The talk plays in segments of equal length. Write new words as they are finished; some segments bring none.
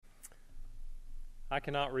I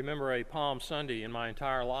cannot remember a Palm Sunday in my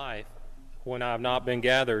entire life when I have not been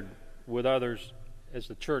gathered with others as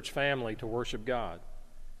the church family to worship God.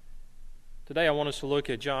 Today I want us to look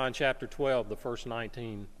at John chapter 12, the first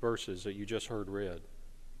 19 verses that you just heard read.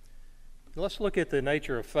 Let's look at the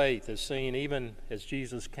nature of faith as seen even as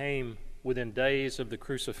Jesus came within days of the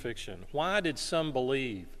crucifixion. Why did some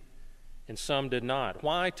believe and some did not?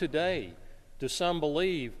 Why today do some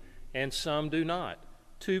believe and some do not?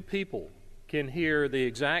 Two people can hear the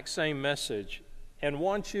exact same message, and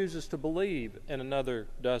one chooses to believe and another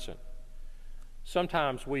doesn't.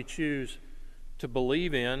 Sometimes we choose to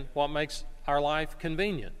believe in what makes our life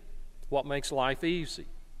convenient, what makes life easy.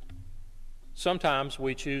 Sometimes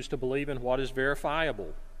we choose to believe in what is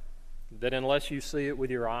verifiable, that unless you see it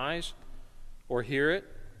with your eyes or hear it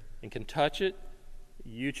and can touch it,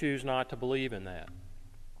 you choose not to believe in that.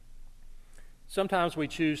 Sometimes we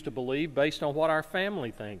choose to believe based on what our family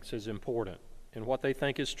thinks is important and what they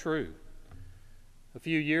think is true. A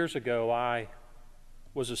few years ago, I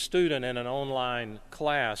was a student in an online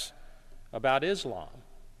class about Islam.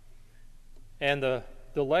 And the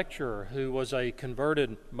lecturer, who was a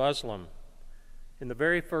converted Muslim, in the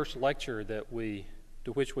very first lecture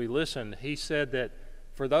to which we listened, he said that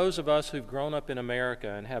for those of us who've grown up in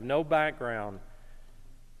America and have no background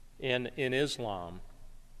in Islam,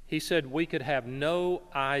 he said we could have no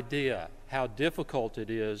idea how difficult it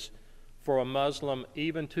is for a Muslim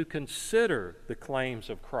even to consider the claims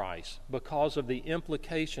of Christ because of the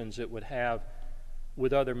implications it would have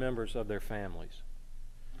with other members of their families.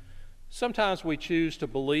 Sometimes we choose to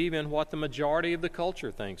believe in what the majority of the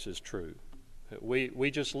culture thinks is true.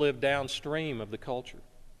 We just live downstream of the culture.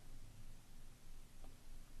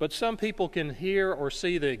 But some people can hear or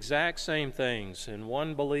see the exact same things, and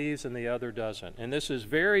one believes and the other doesn't. And this is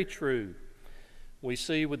very true, we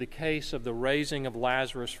see with the case of the raising of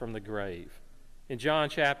Lazarus from the grave. In John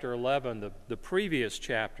chapter 11, the previous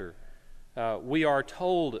chapter, we are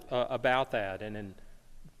told about that. And in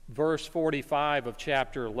verse 45 of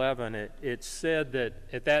chapter 11, it said that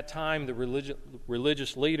at that time the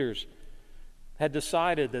religious leaders had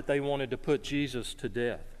decided that they wanted to put Jesus to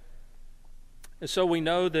death. And so we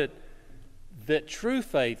know that true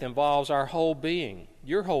faith involves our whole being,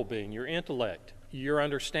 your intellect, your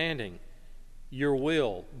understanding, your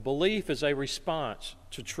will. Belief is a response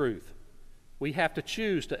to truth. We have to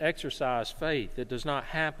choose to exercise faith. It does not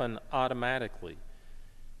happen automatically.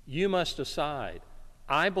 You must decide,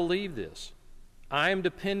 I believe this. I am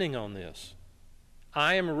depending on this.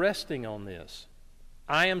 I am resting on this.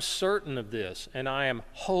 I am certain of this, and I am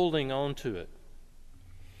holding on to it.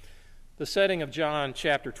 The setting of John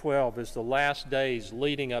chapter 12 is the last days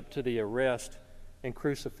leading up to the arrest and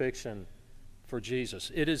crucifixion for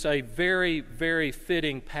Jesus. It is a very, very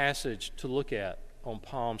fitting passage to look at on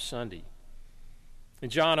Palm Sunday.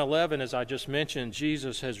 In John 11, as I just mentioned,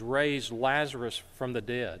 Jesus has raised Lazarus from the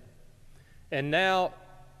dead. And now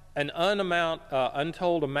an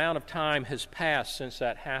untold amount of time has passed since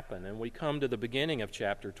that happened. And we come to the beginning of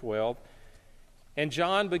chapter 12. And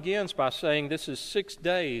John begins by saying this is 6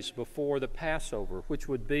 days before the Passover, which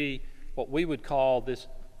would be what we would call this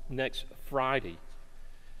next Friday.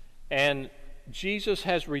 And Jesus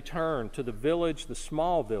has returned to the village, the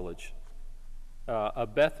small village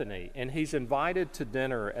of Bethany, and he's invited to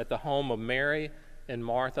dinner at the home of Mary and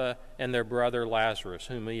Martha and their brother Lazarus,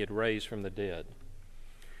 whom he had raised from the dead.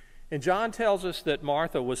 And John tells us that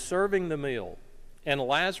Martha was serving the meal, and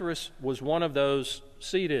Lazarus was one of those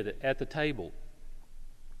seated at the table.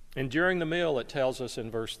 And during the meal, it tells us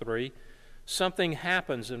in verse 3, something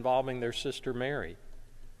happens involving their sister Mary.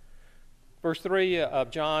 Verse 3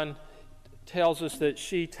 of John tells us that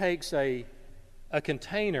she takes a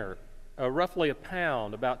container, roughly a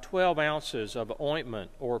pound, about 12 ounces of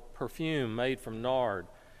ointment or perfume made from nard,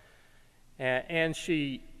 and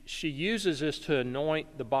she uses this to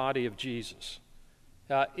anoint the body of Jesus.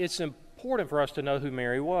 It's important for us to know who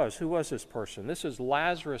Mary was. Who was this person? This is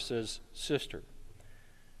Lazarus' sister.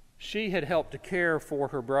 She had helped to care for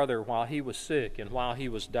her brother while he was sick and while he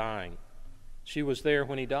was dying. She was there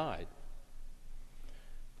when he died.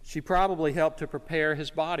 She probably helped to prepare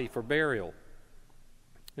his body for burial.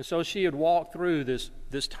 And so she had walked through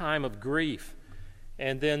this time of grief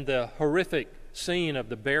and then the horrific scene of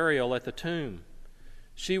the burial at the tomb.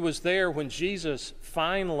 She was there when Jesus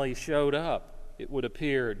finally showed up, it would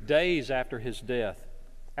appear, days after his death,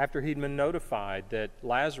 after he'd been notified that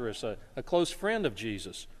Lazarus, a close friend of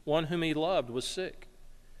Jesus, one whom he loved, was sick.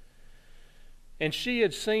 And she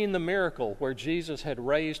had seen the miracle where Jesus had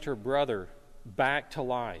raised her brother back to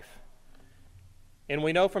life. And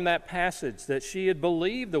we know from that passage that she had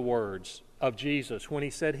believed the words of Jesus when he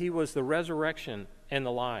said he was the resurrection and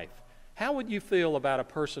the life. How would you feel about a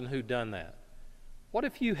person who'd done that? What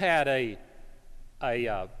if you had a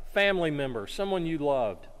family member, someone you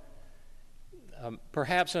loved,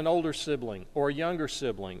 perhaps an older sibling or a younger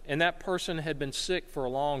sibling, and that person had been sick for a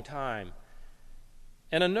long time,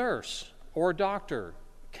 and a nurse or a doctor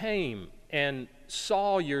came and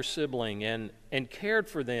saw your sibling and cared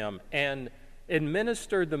for them and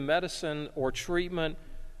administered the medicine or treatment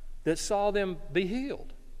that saw them be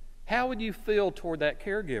healed? How would you feel toward that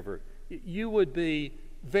caregiver? You would be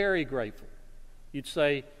very grateful. You'd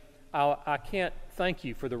say, I can't thank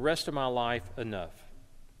you for the rest of my life enough.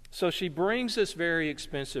 So she brings this very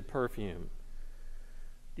expensive perfume.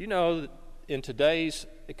 Do you know that in today's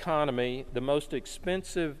economy, the most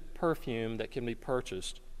expensive perfume that can be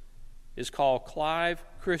purchased is called Clive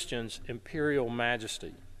Christian's Imperial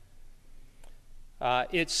Majesty?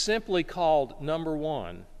 It's simply called Number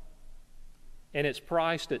One, and it's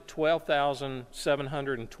priced at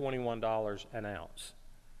 $12,721 an ounce.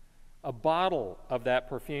 A bottle of that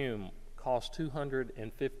perfume costs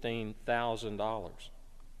 $215,000.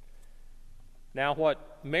 Now,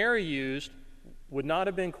 what Mary used would not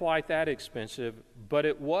have been quite that expensive, but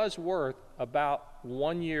it was worth about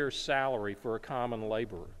 1 year's salary for a common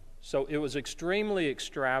laborer. So it was extremely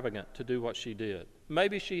extravagant to do what she did.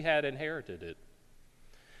 Maybe she had inherited it.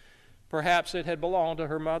 Perhaps it had belonged to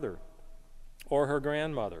her mother or her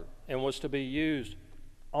grandmother and was to be used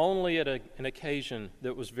only at an occasion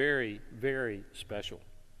that was very, very special.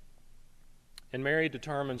 And Mary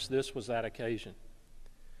determines this was that occasion.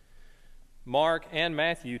 Mark and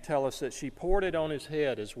Matthew tell us that she poured it on his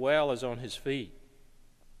head as well as on his feet.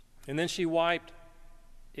 And then she wiped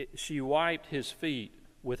his feet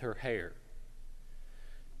with her hair.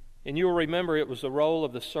 And you'll remember it was the role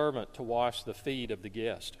of the servant to wash the feet of the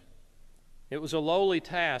guest. It was a lowly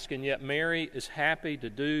task, and yet Mary is happy to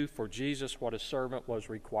do for Jesus what a servant was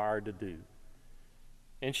required to do.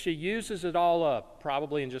 And she uses it all up,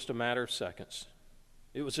 probably in just a matter of seconds.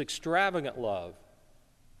 It was extravagant love.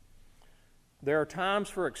 There are times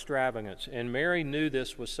for extravagance, and Mary knew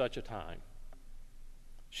this was such a time.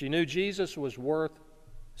 She knew Jesus was worth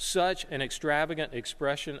such an extravagant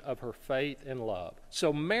expression of her faith and love.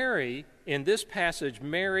 So Mary, in this passage,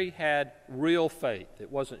 Mary had real faith.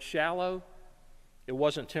 It wasn't shallow. It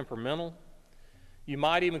wasn't temperamental. You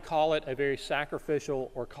might even call it a very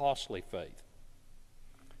sacrificial or costly faith.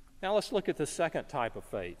 Now let's look at the second type of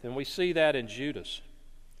faith, and we see that in Judas.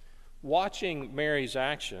 Watching Mary's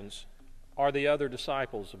actions are the other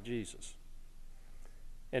disciples of Jesus.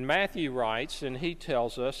 And Matthew writes, and he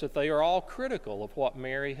tells us that they are all critical of what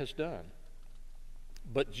Mary has done.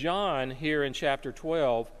 But John, here in chapter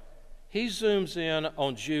 12, he zooms in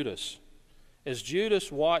on Judas. As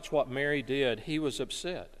Judas watched what Mary did, he was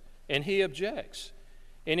upset, and he objects.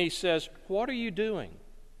 And he says, "What are you doing?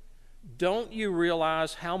 Don't you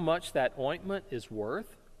realize how much that ointment is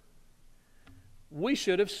worth? We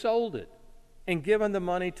should have sold it and given the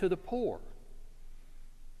money to the poor."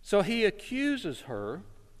 So he accuses her,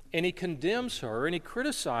 and he condemns her, and he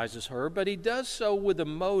criticizes her, but he does so with a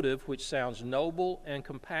motive which sounds noble and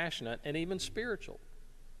compassionate and even spiritual.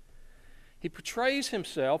 He portrays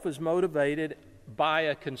himself as motivated by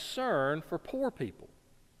a concern for poor people.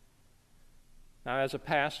 Now, as a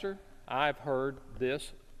pastor, I've heard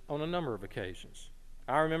this on a number of occasions.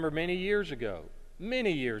 I remember many years ago,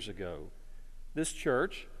 this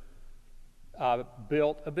church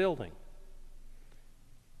built a building.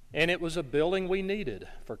 And it was a building we needed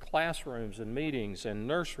for classrooms and meetings and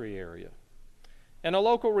nursery area. And a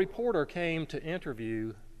local reporter came to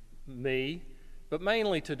interview me, but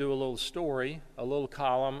mainly to do a little story, a little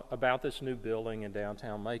column about this new building in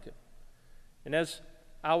downtown Macon. And as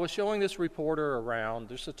I was showing this reporter around,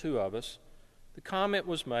 just the two of us, the comment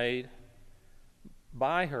was made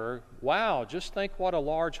by her, "Wow, just think what a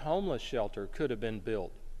large homeless shelter could have been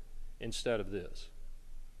built instead of this."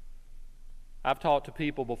 I've talked to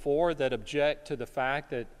people before that object to the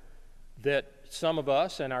fact that some of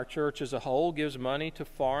us and our church as a whole gives money to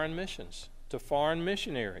foreign missions, to foreign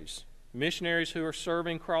missionaries who are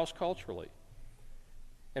serving cross-culturally.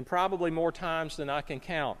 And probably more times than I can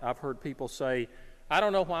count, I've heard people say, "I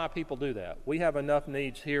don't know why people do that. We have enough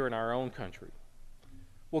needs here in our own country."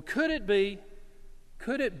 Well, could it be,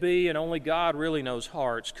 and only God really knows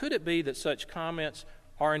hearts, could it be that such comments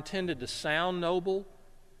are intended to sound noble,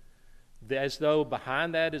 as though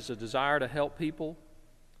behind that is a desire to help people?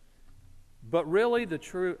 But really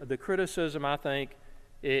the criticism, I think,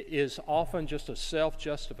 is often just a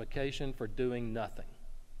self-justification for doing nothing.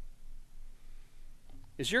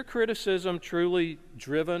 Is your criticism truly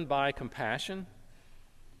driven by compassion?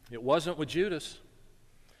 It wasn't with Judas.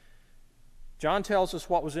 John tells us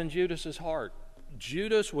what was in Judas's heart.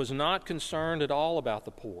 Judas was not concerned at all about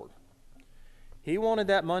the poor. He wanted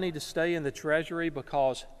that money to stay in the treasury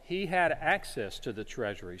because he had access to the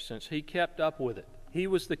treasury since he kept up with it. He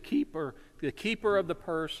was the keeper of the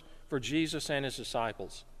purse for Jesus and his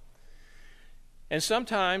disciples. And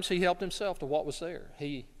sometimes he helped himself to what was there.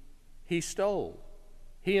 He stole.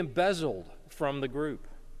 He embezzled from the group.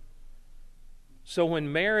 So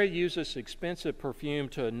when Mary used this expensive perfume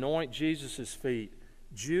to anoint Jesus' feet,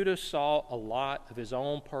 Judas saw a lot of his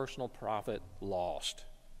own personal profit lost.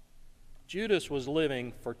 Judas was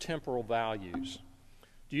living for temporal values.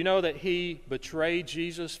 Do you know that he betrayed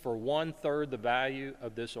Jesus for 1/3 the value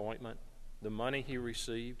of this ointment, the money he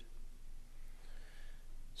received?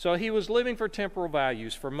 So he was living for temporal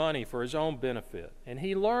values, for money, for his own benefit. And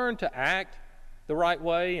he learned to act the right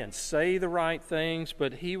way and say the right things,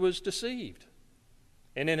 but he was deceived.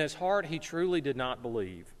 And in his heart, he truly did not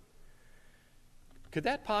believe. Could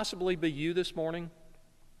that possibly be you this morning?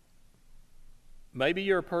 Maybe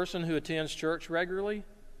you're a person who attends church regularly.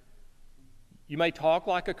 You may talk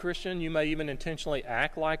like a Christian. You may even intentionally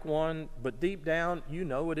act like one, but deep down, you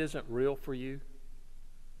know it isn't real for you.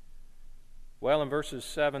 Well, in verses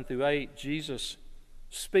 7 through 8, Jesus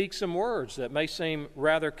speaks some words that may seem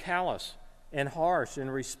rather callous and harsh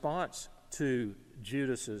in response to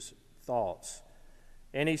Judas's thoughts.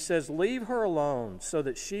 And he says, "Leave her alone so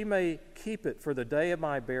that she may keep it for the day of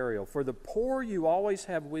my burial. For the poor you always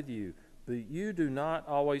have with you, but you do not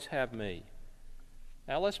always have me."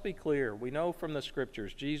 Now let's be clear. We know from the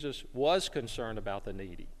Scriptures Jesus was concerned about the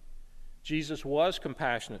needy. Jesus was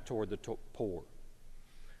compassionate toward the poor.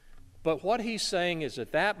 But what he's saying is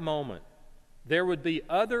at that moment, there would be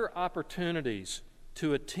other opportunities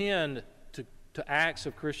to attend to acts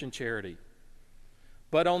of Christian charity.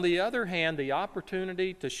 But on the other hand, the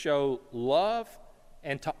opportunity to show love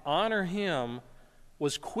and to honor him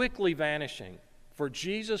was quickly vanishing, for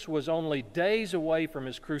Jesus was only days away from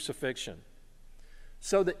his crucifixion.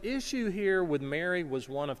 So the issue here with Mary was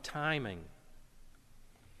one of timing.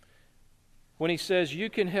 When he says, "You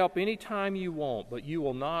can help any time you want, but you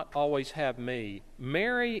will not always have me,"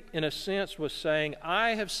 Mary, in a sense, was saying,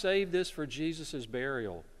 "I have saved this for Jesus'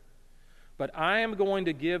 burial, but I am going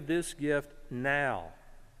to give this gift now.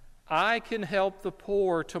 I can help the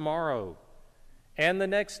poor tomorrow and the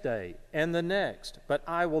next day and the next, but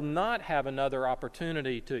I will not have another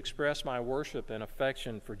opportunity to express my worship and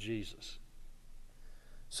affection for Jesus."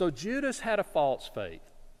 So Judas had a false faith.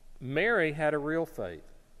 Mary had a real faith.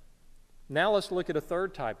 Now let's look at a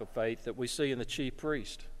third type of faith that we see in the chief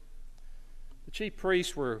priest. The chief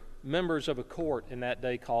priests were members of a court in that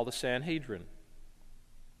day called the Sanhedrin.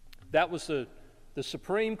 That was the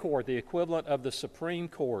Supreme Court, the equivalent of the Supreme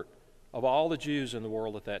Court of all the Jews in the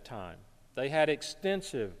world at that time. They had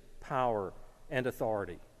extensive power and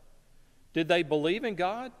authority. Did they believe in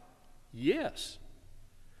God? Yes.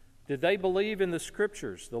 Did they believe in the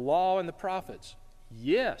Scriptures, the law and the prophets?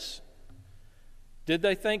 Yes. Did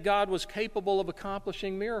they think God was capable of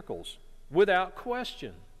accomplishing miracles? Without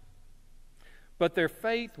question. But their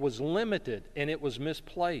faith was limited and it was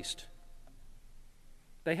misplaced.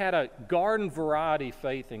 They had a garden variety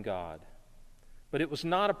faith in God, but it was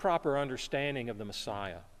not a proper understanding of the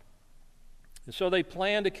Messiah. And so they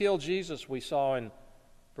planned to kill Jesus, we saw in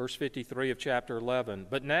verse 53 of chapter 11.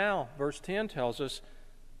 But now, verse 10 tells us,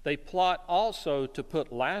 they plot also to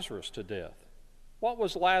put Lazarus to death. What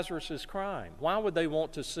was Lazarus' crime? Why would they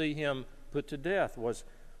want to see him put to death? Was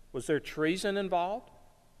there treason involved?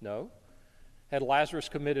 No. Had Lazarus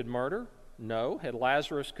committed murder? No. Had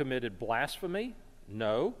Lazarus committed blasphemy?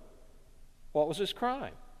 No. What was his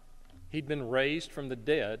crime? He'd been raised from the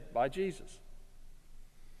dead by Jesus.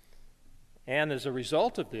 And as a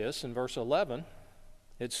result of this, in verse 11,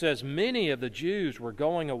 it says, many of the Jews were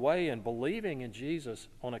going away and believing in Jesus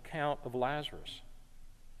on account of Lazarus.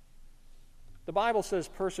 The Bible says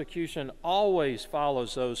persecution always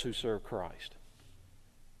follows those who serve Christ.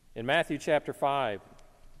 In Matthew chapter 5,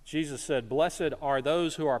 Jesus said, "Blessed are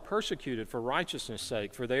those who are persecuted for righteousness'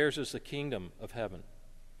 sake, for theirs is the kingdom of heaven."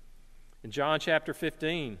 In John chapter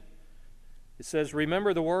 15, it says,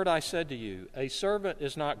 "Remember the word I said to you, a servant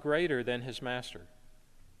is not greater than his master.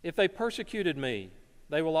 If they persecuted me,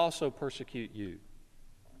 they will also persecute you.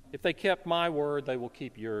 If they kept my word, they will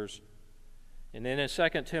keep yours." And then in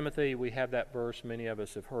 2 Timothy, we have that verse many of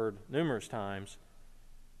us have heard numerous times.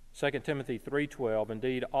 2 Timothy 3:12,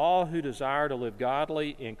 "Indeed, all who desire to live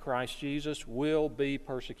godly in Christ Jesus will be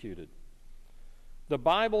persecuted." The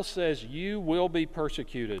Bible says you will be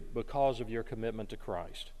persecuted because of your commitment to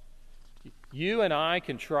Christ. You and I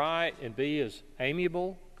can try and be as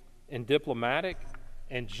amiable and diplomatic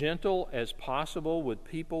and gentle as possible with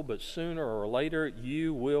people, but sooner or later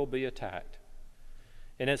you will be attacked.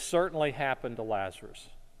 And it certainly happened to Lazarus.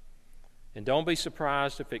 And don't be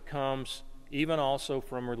surprised if it comes even also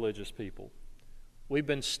from religious people. We've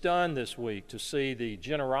been stunned this week to see the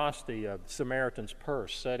generosity of Samaritan's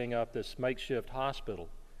Purse setting up this makeshift hospital,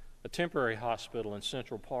 a temporary hospital in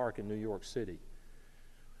Central Park in New York City.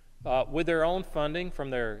 With their own funding from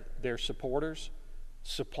their supporters,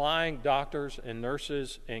 supplying doctors and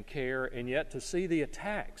nurses and care, and yet to see the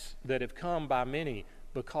attacks that have come by many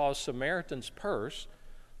because Samaritan's Purse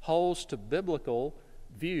holds to biblical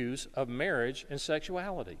views of marriage and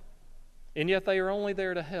sexuality. And yet they are only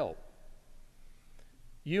there to help.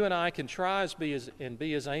 You and I can try to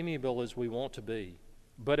be as amiable as we want to be,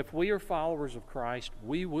 but if we are followers of Christ,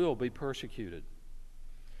 we will be persecuted.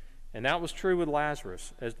 And that was true with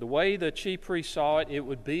Lazarus. As the way the chief priests saw it, it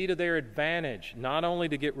would be to their advantage not only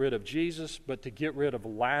to get rid of Jesus, but to get rid of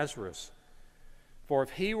Lazarus. For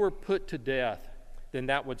if he were put to death, then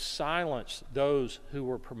that would silence those who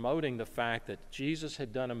were promoting the fact that Jesus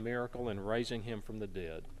had done a miracle in raising him from the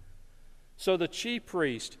dead. So the chief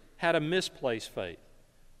priest had a misplaced faith.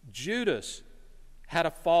 Judas had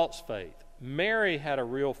a false faith. Mary had a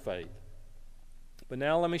real faith. But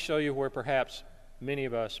now let me show you where perhaps many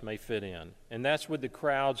of us may fit in, and that's with the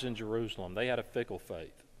crowds in Jerusalem. They had a fickle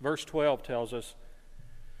faith. Verse 12 tells us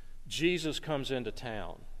Jesus comes into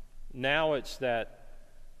town. Now it's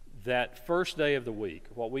that first day of the week,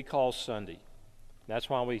 what we call Sunday. That's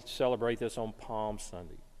why we celebrate this on Palm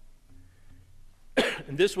Sunday.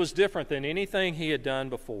 And this was different than anything he had done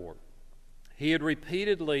before. He had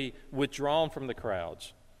repeatedly withdrawn from the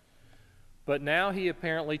crowds, but now he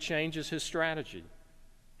apparently changes his strategy.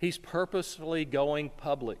 He's purposefully going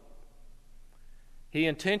public. He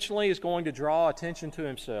intentionally is going to draw attention to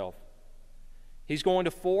himself. He's going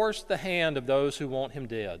to force the hand of those who want him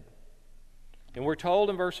dead. And we're told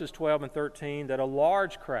in verses 12 and 13 that a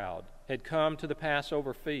large crowd had come to the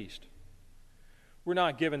Passover feast. We're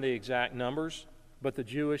not given the exact numbers, but the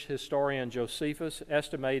Jewish historian Josephus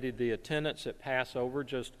estimated the attendance at Passover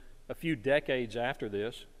just a few decades after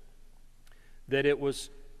this, that it was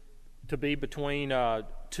to be between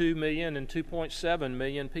 2 million and 2.7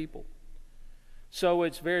 million people. So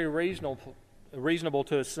it's very reasonable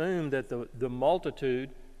to assume that the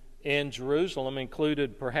multitude in Jerusalem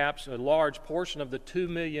included perhaps a large portion of the 2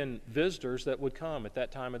 million visitors that would come at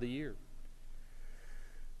that time of the year.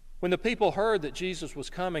 When the people heard that Jesus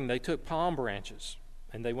was coming, they took palm branches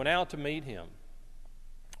and they went out to meet him.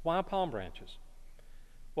 Why palm branches?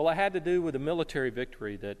 Well, it had to do with a military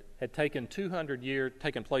victory that had taken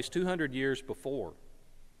place 200 years before,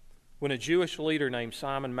 when a Jewish leader named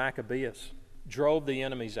Simon Maccabeus drove the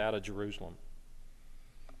enemies out of Jerusalem.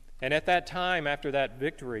 And at that time, after that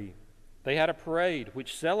victory, they had a parade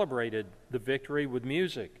which celebrated the victory with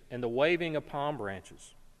music and the waving of palm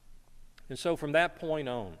branches. And so from that point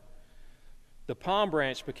on, the palm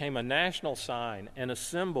branch became a national sign and a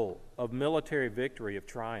symbol of military victory, of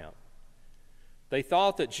triumph. They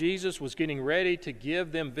thought that Jesus was getting ready to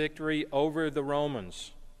give them victory over the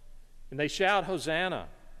Romans. And they shout, Hosanna,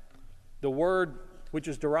 the word which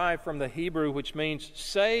is derived from the Hebrew, which means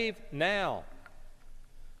save now.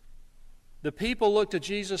 The people looked to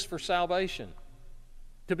Jesus for salvation,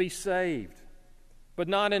 to be saved, but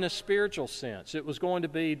not in a spiritual sense. It was going to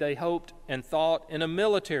be, they hoped and thought, in a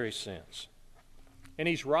military sense. And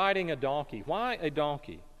he's riding a donkey. Why a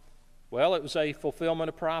donkey? Well, it was a fulfillment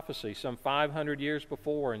of prophecy some 500 years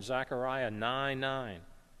before in Zechariah 9:9.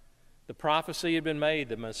 The prophecy had been made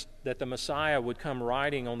that the Messiah would come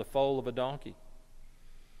riding on the foal of a donkey.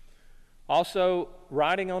 Also,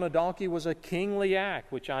 riding on a donkey was a kingly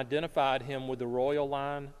act which identified him with the royal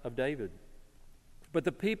line of David. But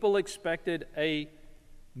the people expected a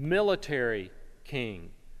military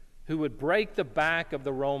king who would break the back of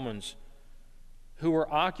the Romans who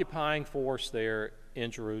were occupying force there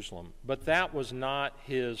in Jerusalem. But that was not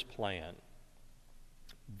his plan.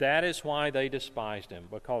 That is why they despised him,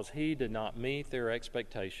 because he did not meet their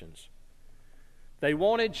expectations. They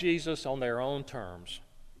wanted Jesus on their own terms.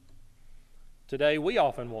 Today, we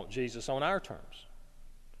often want Jesus on our terms.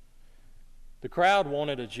 The crowd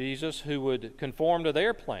wanted a Jesus who would conform to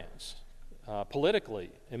their plans,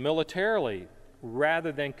 politically and militarily,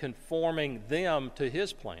 rather than conforming them to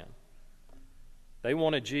his plan. They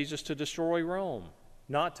wanted Jesus to destroy Rome,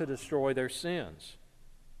 not to destroy their sins.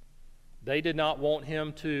 They did not want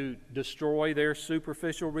him to destroy their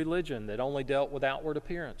superficial religion that only dealt with outward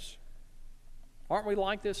appearance. Aren't we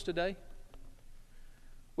like this today?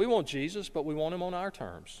 We want Jesus, but we want him on our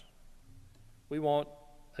terms. We want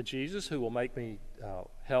a Jesus who will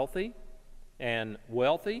healthy and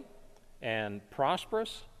wealthy and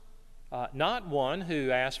prosperous, not one who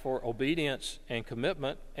asks for obedience and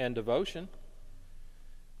commitment and devotion.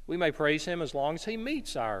 We may praise him as long as he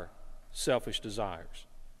meets our selfish desires.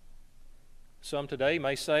 Some today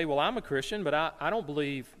may say, well, I'm a Christian, but I don't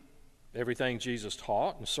believe everything Jesus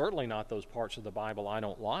taught, and certainly not those parts of the Bible I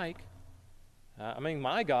don't like.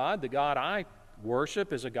 My God, the God I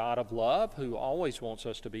worship, is a God of love who always wants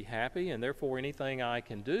us to be happy, and therefore anything I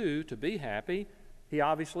can do to be happy, he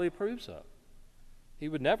obviously approves of. He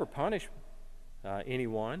would never punish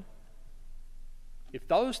anyone. If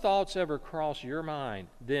those thoughts ever cross your mind,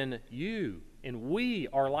 then you and we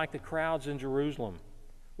are like the crowds in Jerusalem.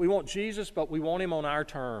 We want Jesus, but we want him on our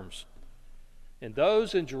terms. And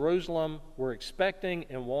those in Jerusalem were expecting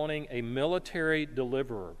and wanting a military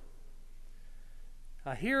deliverer.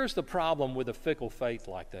 Now, here's the problem with a fickle faith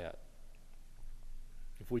like that.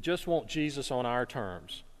 If we just want Jesus on our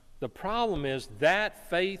terms, the problem is that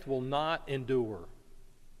faith will not endure.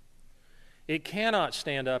 It cannot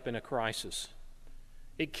stand up in a crisis.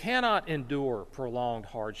 It cannot endure prolonged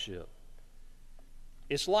hardship.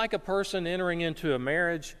 It's like a person entering into a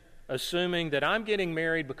marriage assuming that I'm getting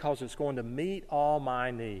married because it's going to meet all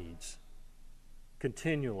my needs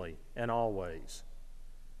continually and always.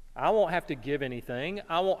 I won't have to give anything.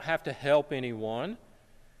 I won't have to help anyone.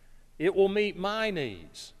 It will meet my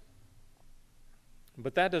needs.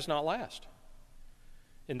 But that does not last.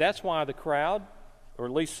 And that's why the crowd, or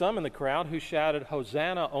at least some in the crowd who shouted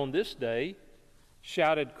Hosanna on this day,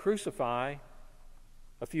 shouted crucify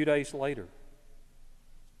a few days later.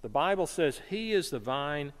 The Bible says he is the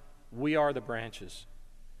vine, we are the branches.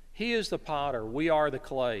 He is the potter, we are the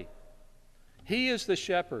clay. He is the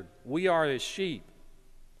shepherd, we are his sheep.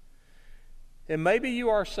 And maybe you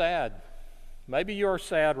are sad. Maybe you are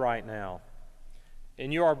sad right now.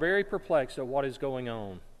 And you are very perplexed at what is going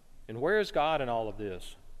on. And where is God in all of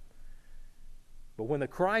this? But when the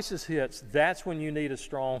crisis hits, that's when you need a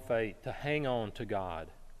strong faith to hang on to God.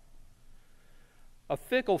 A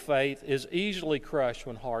fickle faith is easily crushed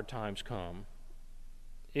when hard times come.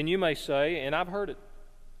 And you may say, and I've heard it,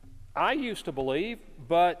 I used to believe,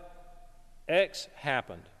 but X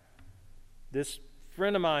happened. This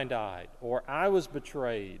friend of mine died, or I was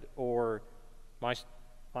betrayed, or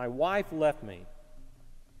my wife left me.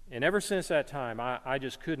 And ever since that time, I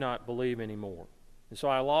just could not believe anymore. And so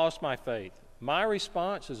I lost my faith. My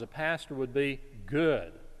response as a pastor would be,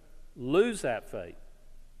 good. Lose that faith.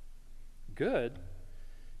 Good?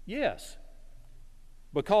 Yes.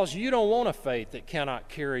 Because you don't want a faith that cannot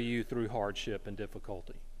carry you through hardship and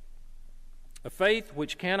difficulty. A faith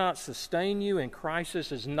which cannot sustain you in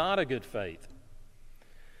crisis is not a good faith.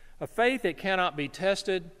 A faith that cannot be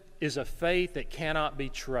tested is a faith that cannot be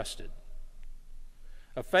trusted.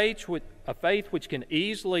 A faith which can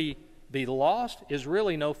easily be lost is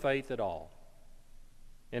really no faith at all.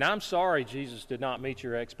 And I'm sorry Jesus did not meet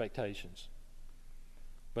your expectations.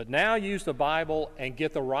 But now use the Bible and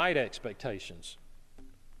get the right expectations.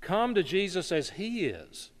 Come to Jesus as he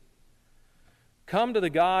is. Come to the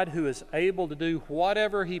God who is able to do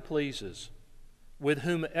whatever he pleases, with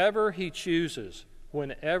whomever he chooses,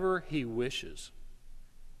 whenever he wishes.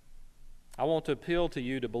 I want to appeal to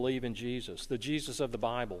you to believe in Jesus, the Jesus of the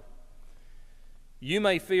Bible. You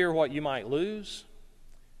may fear what you might lose.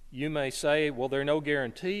 You may say, well, there are no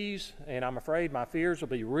guarantees, and I'm afraid my fears will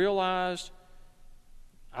be realized.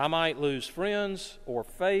 I might lose friends or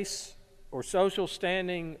face or social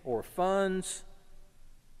standing or funds.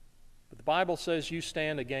 But the Bible says you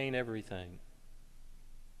stand to gain everything.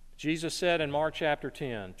 Jesus said in Mark chapter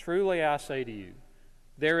 10, truly I say to you,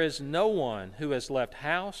 there is no one who has left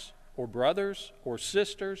house or brothers or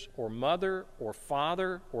sisters or mother or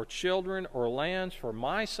father or children or lands for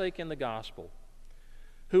my sake in the gospel,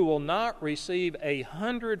 who will not receive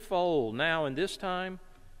 100-fold now in this time,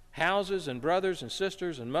 houses and brothers and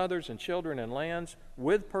sisters and mothers and children and lands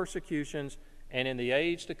with persecutions, and in the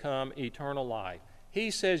age to come eternal life.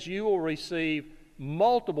 He says you will receive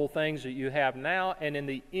multiple things that you have now, and in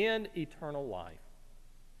the end eternal life.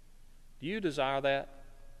 Do you desire that?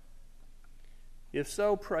 If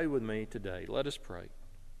so, pray with me today. Let us pray.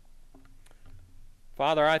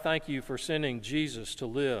 Father, I thank you for sending Jesus to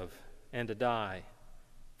live and to die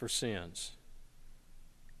for sins.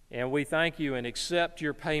 And we thank you and accept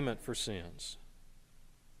your payment for sins.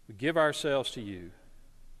 We give ourselves to you.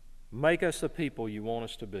 Make us the people you want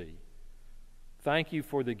us to be. Thank you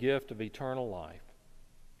for the gift of eternal life.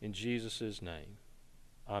 In Jesus' name,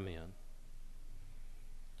 amen.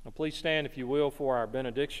 Now please stand, if you will, for our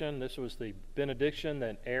benediction. This was the benediction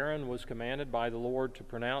that Aaron was commanded by the Lord to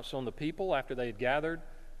pronounce on the people after they had gathered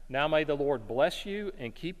Now may the Lord bless you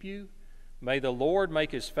and keep you. May the Lord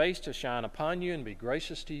make his face to shine upon you and be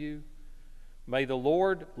gracious to you. May the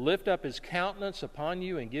Lord lift up his countenance upon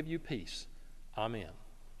you and give you peace. Amen.